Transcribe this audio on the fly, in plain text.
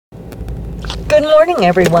Good morning,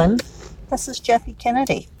 everyone. This is Jeffe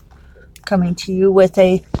Kennedy coming to you with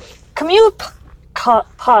a commute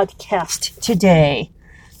podcast today.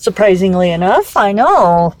 Surprisingly enough, I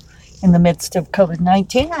know in the midst of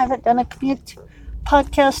COVID-19, I haven't done a commute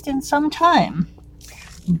podcast in some time.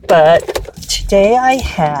 But today I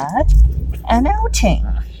had an outing.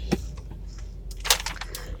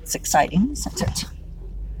 It's exciting, isn't it?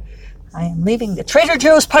 I am leaving the Trader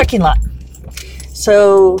Joe's parking lot.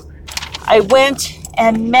 So I went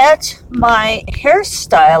and met my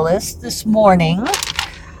hairstylist this morning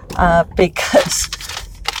because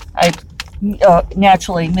I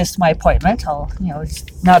naturally missed my appointment.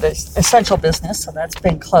 It's not an essential business, so that's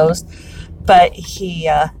been closed. But he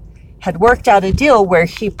had worked out a deal where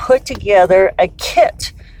he put together a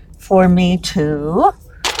kit for me to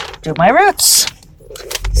do my roots.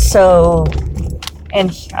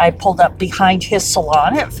 And I pulled up behind his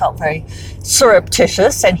salon. It felt very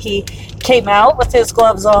surreptitious. And he came out with his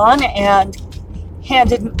gloves on and set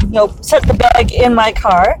the bag in my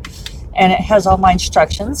car. And it has all my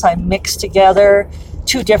instructions. I mixed together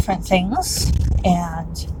two different things.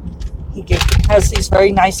 And he has these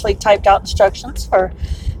very nicely typed out instructions for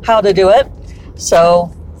how to do it.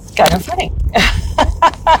 So, kind of funny.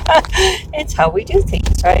 It's how we do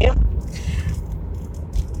things, right?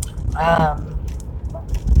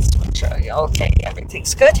 Show you. Okay,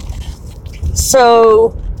 everything's good.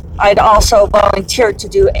 So I'd also volunteered to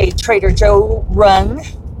do a Trader Joe's run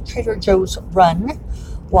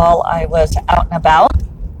while I was out and about.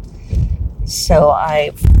 So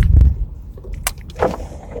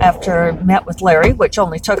after met with Larry, which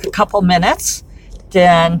only took a couple minutes,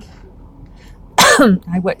 then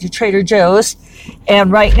I went to Trader Joe's,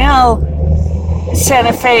 and right now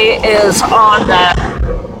Santa Fe is on the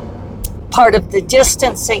part of the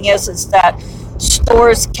distancing is that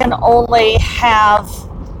stores can only have,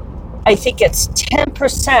 I think it's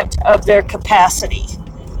 10% of their capacity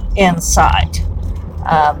inside.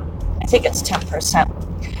 I think it's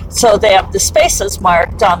 10%. So they have the spaces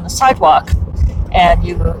marked on the sidewalk, and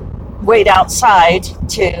you wait outside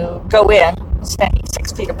to go in, standing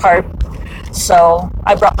 6 feet apart. So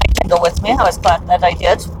I brought my Kindle with me. I was glad that I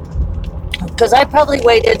did, because I probably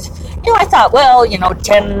waited, I thought,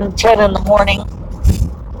 10 in the morning,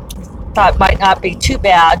 thought might not be too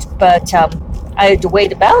bad, but I had to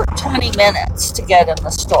wait about 20 minutes to get in the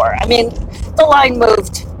store. I mean, the line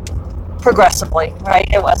moved progressively,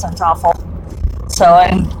 right? It wasn't awful. So,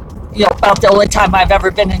 about the only time I've ever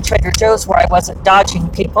been in Trader Joe's where I wasn't dodging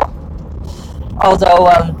people. Although,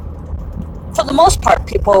 for the most part,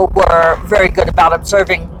 people were very good about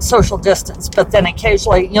observing social distance, but then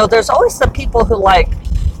occasionally, there's always the people who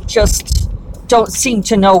just don't seem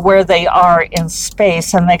to know where they are in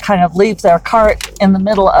space, and they kind of leave their cart in the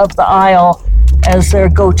middle of the aisle as they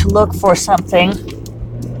go to look for something.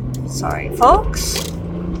 Sorry, folks.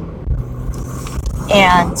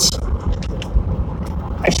 And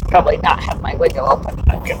I should probably not have my window open.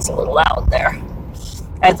 It gets a little loud there.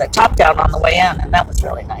 I had the top down on the way in, and that was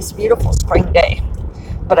really nice. Beautiful spring day.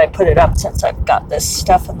 But I put it up since I've got this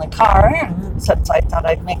stuff in the car, and since I thought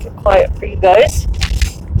I'd make it quiet for you guys.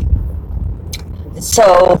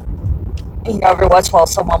 So, every once in a while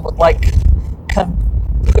someone would come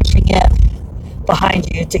pushing in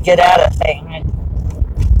behind you to get at a thing. And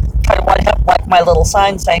kind of want to have my little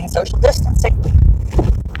sign saying social distancing.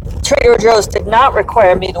 Trader Joe's did not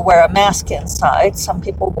require me to wear a mask inside. Some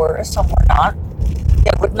people were, some were not.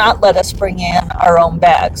 It would not let us bring in our own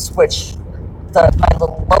bags, which my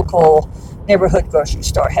little local neighborhood grocery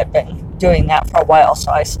store had been doing that for a while,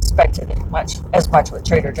 so I suspected as much with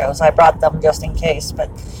Trader Joe's. I brought them just in case, but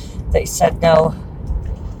they said no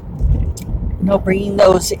bringing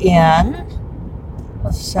those in.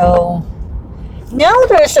 So now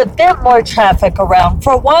there's a bit more traffic around.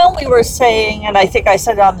 For a while we were saying, and I think I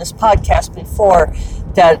said it on this podcast before,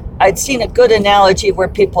 that I'd seen a good analogy where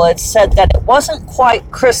people had said that it wasn't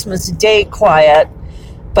quite Christmas Day quiet,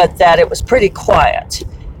 but that it was pretty quiet.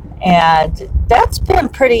 And that's been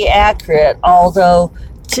pretty accurate, although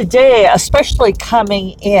today, especially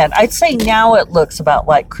coming in, I'd say now it looks about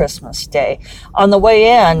like Christmas Day. On the way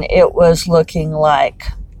in, it was looking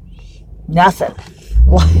like nothing.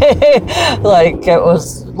 Like it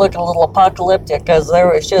was looking a little apocalyptic because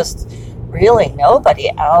there was just really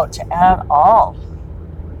nobody out at all.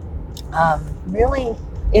 Really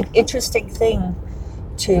an interesting thing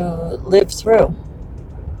to live through.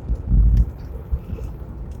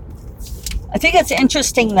 I think it's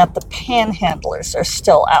interesting that the panhandlers are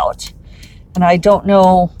still out. And I don't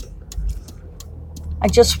know, I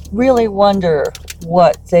just really wonder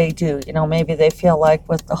what they do. Maybe they feel like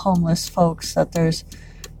with the homeless folks that there's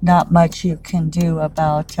not much you can do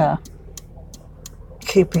about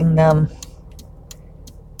keeping them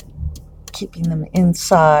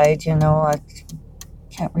inside. I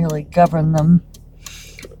can't really govern them,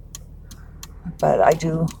 but I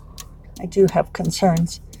do have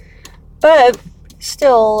concerns. But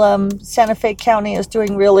still, Santa Fe County is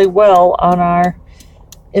doing really well on our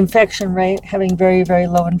infection rate, having very, very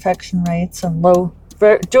low infection rates and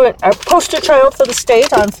doing our poster child for the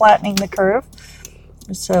state on flattening the curve.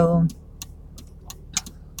 So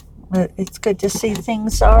it's good to see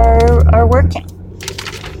things are working.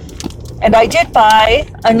 And I did buy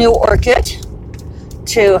a new orchid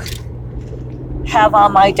to have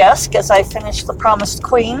on my desk as I finish the Promised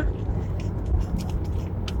Queen.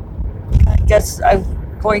 I guess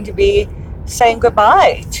I'm going to be saying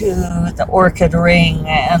goodbye to the orchid ring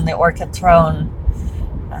and the orchid throne.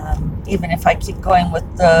 Even if I keep going with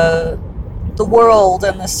the world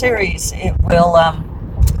and the series, it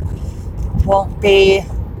won't be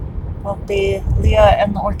Leah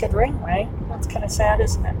and the orchid ring, right? That's kind of sad,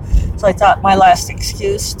 isn't it? So I thought my last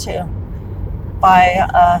excuse to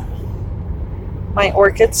buy my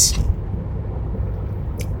orchids.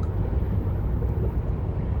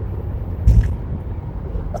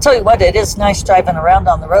 I'll tell you what, it is nice driving around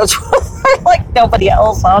on the roads with like nobody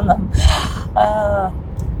else on them.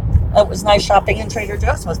 It was nice shopping in Trader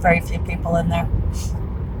Joe's with very few people in there.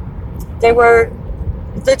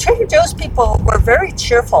 The Trader Joe's people were very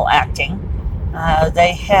cheerful acting.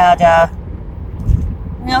 They had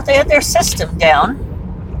their system down,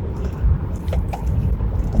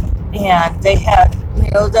 and they had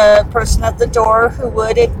the person at the door who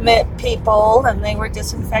would admit people, and they were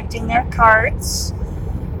disinfecting their carts,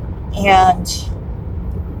 and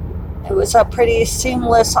it was a pretty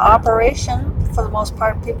seamless operation. For the most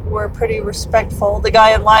part, people were pretty respectful. The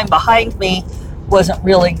guy in line behind me wasn't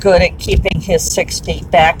really good at keeping his 6 feet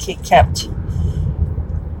back. He kept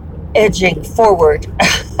edging forward. I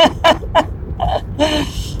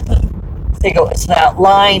think it was that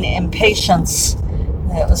line impatience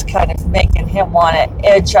that was kind of making him want to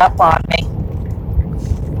edge up on me.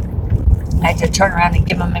 I had to turn around and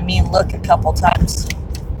give him a mean look a couple times.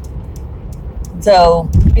 Though,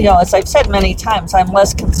 as I've said many times, I'm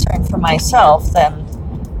less concerned for myself than,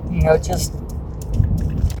 just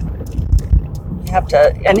you have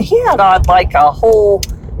to. And he had on like a whole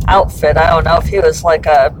outfit. I don't know if he was like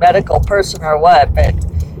a medical person or what, but,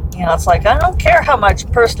 it's like, I don't care how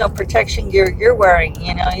much personal protection gear you're wearing.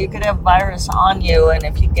 You could have virus on you, and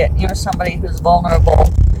if you get near somebody who's vulnerable,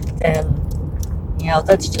 then,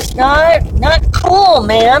 that's just not cool,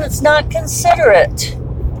 man. It's not considerate.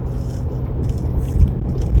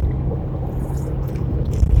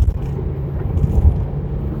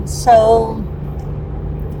 So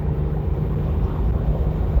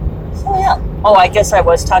yeah. Oh, I guess I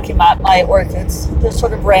was talking about my orchids. They're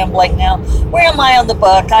sort of rambling now. Where am I on the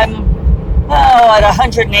book? I'm at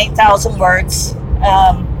 108,000 words.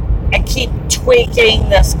 I keep tweaking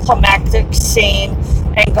this climactic scene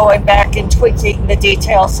and going back and tweaking the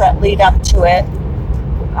details that lead up to it.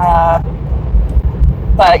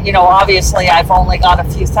 But, obviously I've only got a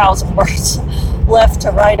few thousand words left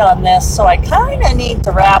to write on this, so I kind of need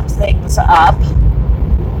to wrap things up.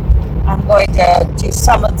 I'm going to do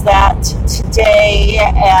some of that today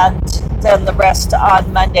and then the rest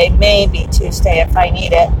on Monday, maybe Tuesday if I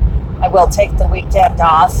need it. I will take the weekend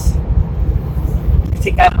off. I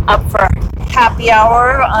think I'm up for happy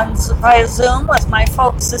hour via Zoom with my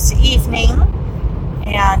folks this evening,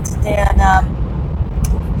 and then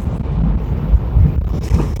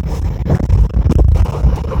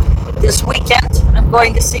this weekend I'm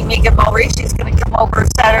going to see Megan Mulry. She's going to come over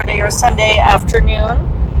Saturday or Sunday afternoon,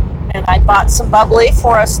 and I bought some bubbly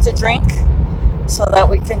for us to drink so that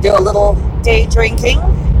we can do a little day drinking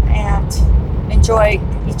and enjoy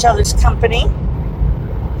each other's company.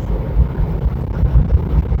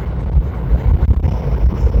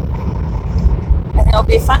 And it'll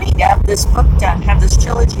be funny to have this book done, have this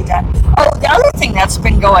trilogy done. Oh, the other thing that's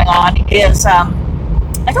been going on is, I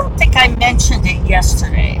don't think I mentioned it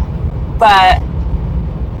yesterday, but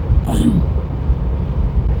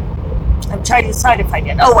I'm trying to decide if I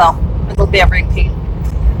did. Oh well, it'll be a repeat.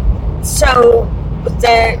 So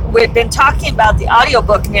we've been talking about the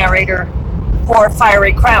audiobook narrator for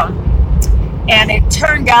Fiery Crown, and it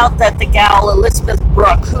turned out that the gal Elizabeth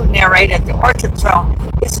Brooke, who narrated The Orchid Throne,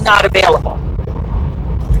 is not available,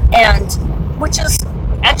 and which is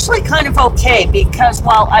actually kind of okay, because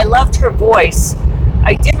while I loved her voice,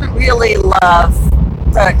 I didn't really love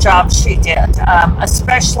the job she did,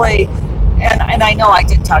 especially, and I know I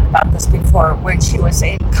did talk about this before, when she was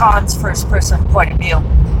in Khan's first-person point of view.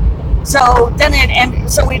 So then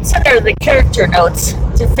so we'd send her the character notes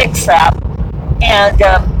to fix that, and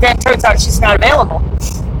then it turns out she's not available.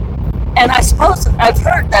 And I suppose I've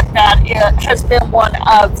heard that it has been one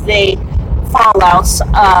of the fallouts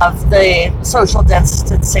of the social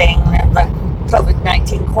distancing and the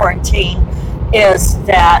COVID-19 quarantine is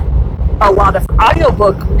that a lot of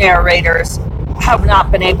audiobook narrators have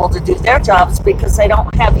not been able to do their jobs because they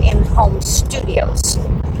don't have in-home studios.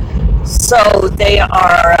 So they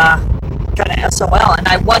are kind of SOL, and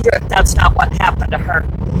I wonder if that's not what happened to her.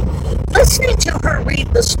 Listening to her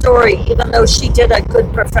read the story, even though she did a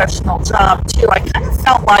good professional job too, I kind of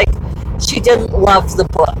felt like she didn't love the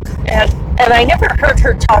book. And I never heard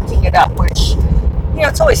her talking it up, which,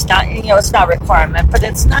 it's always not, it's not a requirement, but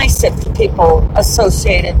it's nice if people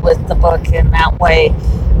associated with the book in that way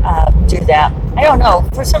do that. I don't know.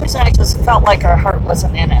 For some reason, I just felt like her heart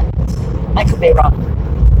wasn't in it. I could be wrong.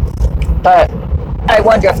 But I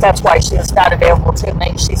wonder if that's why she was not available to.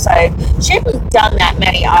 Maybe she decided she hadn't done that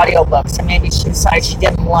many audiobooks, and maybe she decided she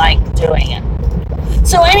didn't like doing it.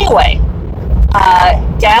 So anyway,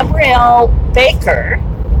 Gabrielle Baker,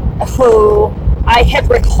 who I had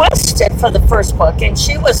requested for the first book, and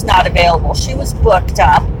she was not available. She was booked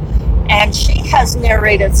up, and she has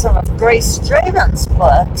narrated some of Grace Draven's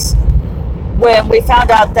books. When we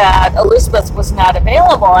found out that Elizabeth was not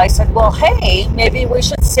available, I said, well, hey, maybe we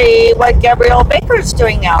should see what Gabrielle Baker's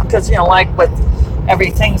doing now, because, like with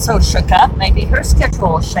everything so shook up, maybe her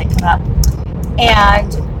schedule is shaken up.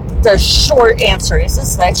 And the short answer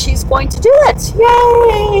is that she's going to do it.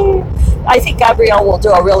 Yay! I think Gabrielle will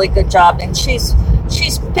do a really good job, and she's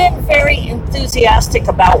been very enthusiastic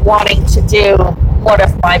about wanting to do one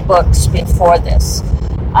of my books before this.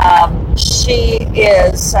 She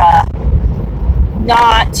is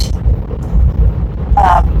not.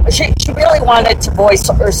 She really wanted to voice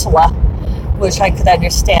Ursula, which I could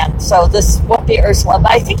understand. So this won't be Ursula,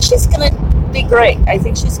 but I think she's going to be great. I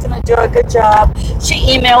think she's going to do a good job. She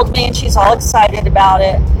emailed me, and she's all excited about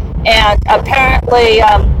it. And apparently,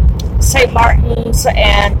 St. Martin's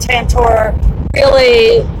and Tantor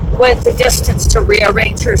really went the distance to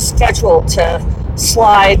rearrange her schedule to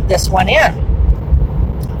slide this one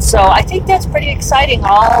in. So I think that's pretty exciting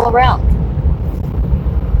all around.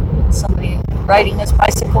 Somebody riding his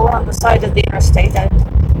bicycle on the side of the interstate, that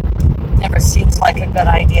never seems like a good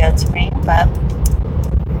idea to me, but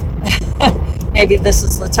maybe this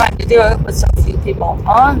is the time to do it with so few people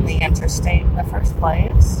on the interstate in the first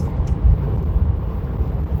place.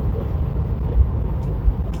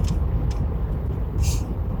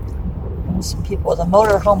 Some people with a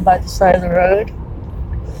motorhome by the side of the road.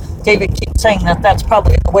 David keeps saying that that's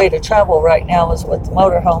probably the way to travel right now is with the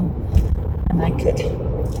motorhome.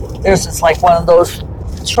 And there's just like one of those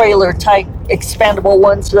trailer type expandable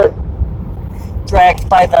ones that dragged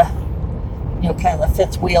by the, kind of the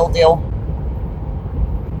fifth wheel deal.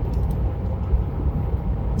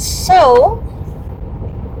 So,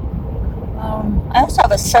 I also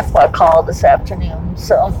have a CEFLA call this afternoon,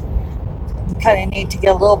 so kind of need to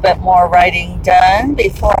get a little bit more writing done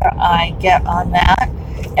before I get on that.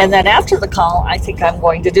 And then after the call, I think I'm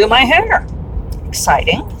going to do my hair.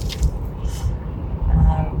 Exciting.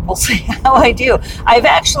 We'll see how I do. I've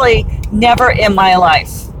actually never in my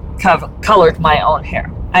life colored my own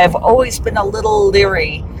hair. I have always been a little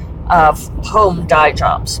leery of home dye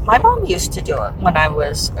jobs. My mom used to do it when I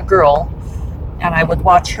was a girl, and I would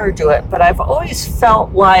watch her do it, but I've always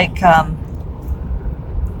felt like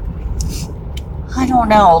I don't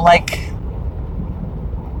know,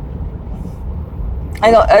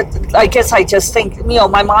 I guess I just think,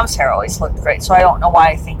 my mom's hair always looked great, so I don't know why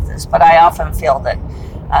I think this, but I often feel that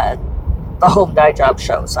the home dye job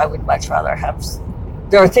shows I would much rather have.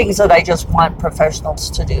 There are things that I just want professionals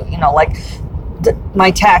to do, like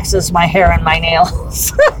my taxes, my hair, and my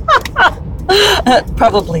nails. It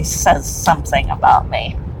probably says something about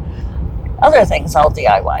me. Other things I'll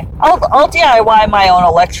DIY. I'll DIY my own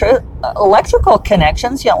electrical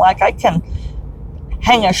connections. Like I can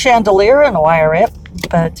hang a chandelier and wire it,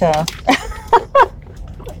 but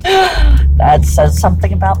that says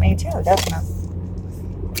something about me too, doesn't it?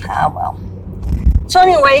 Ah, well. So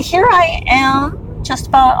anyway, here I am, just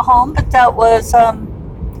about at home. But that was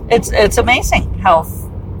it's amazing how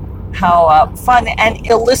fun and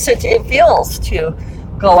illicit it feels to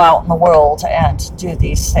go out in the world and do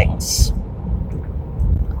these things.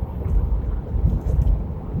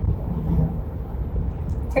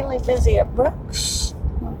 Fairly busy at Brooks,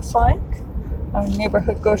 looks like. Our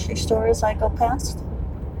neighborhood grocery store as I go past.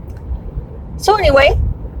 So anyway,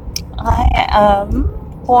 I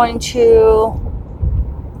am going to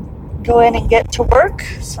go in and get to work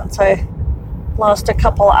since I lost a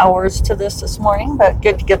couple hours to this morning, but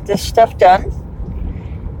good to get this stuff done.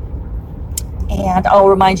 And I'll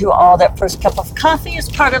remind you all that First Cup of Coffee is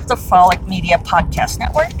part of the Frolic Media Podcast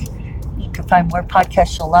Network. You can find more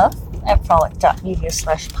podcasts you'll love at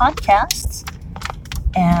frolic.media/podcasts.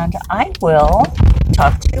 And I will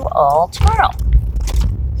talk to you all tomorrow.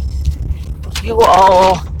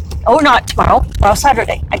 Not tomorrow. Well,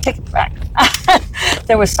 Saturday. I take it back.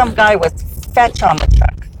 There was some guy with fetch on the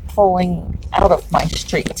truck pulling out of my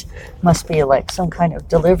street. Must be like some kind of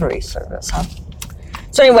delivery service, huh?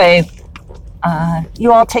 So anyway,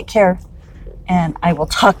 you all take care, and I will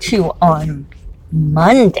talk to you on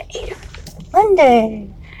Monday.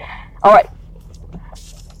 All right.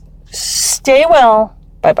 Stay well.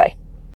 Bye-bye.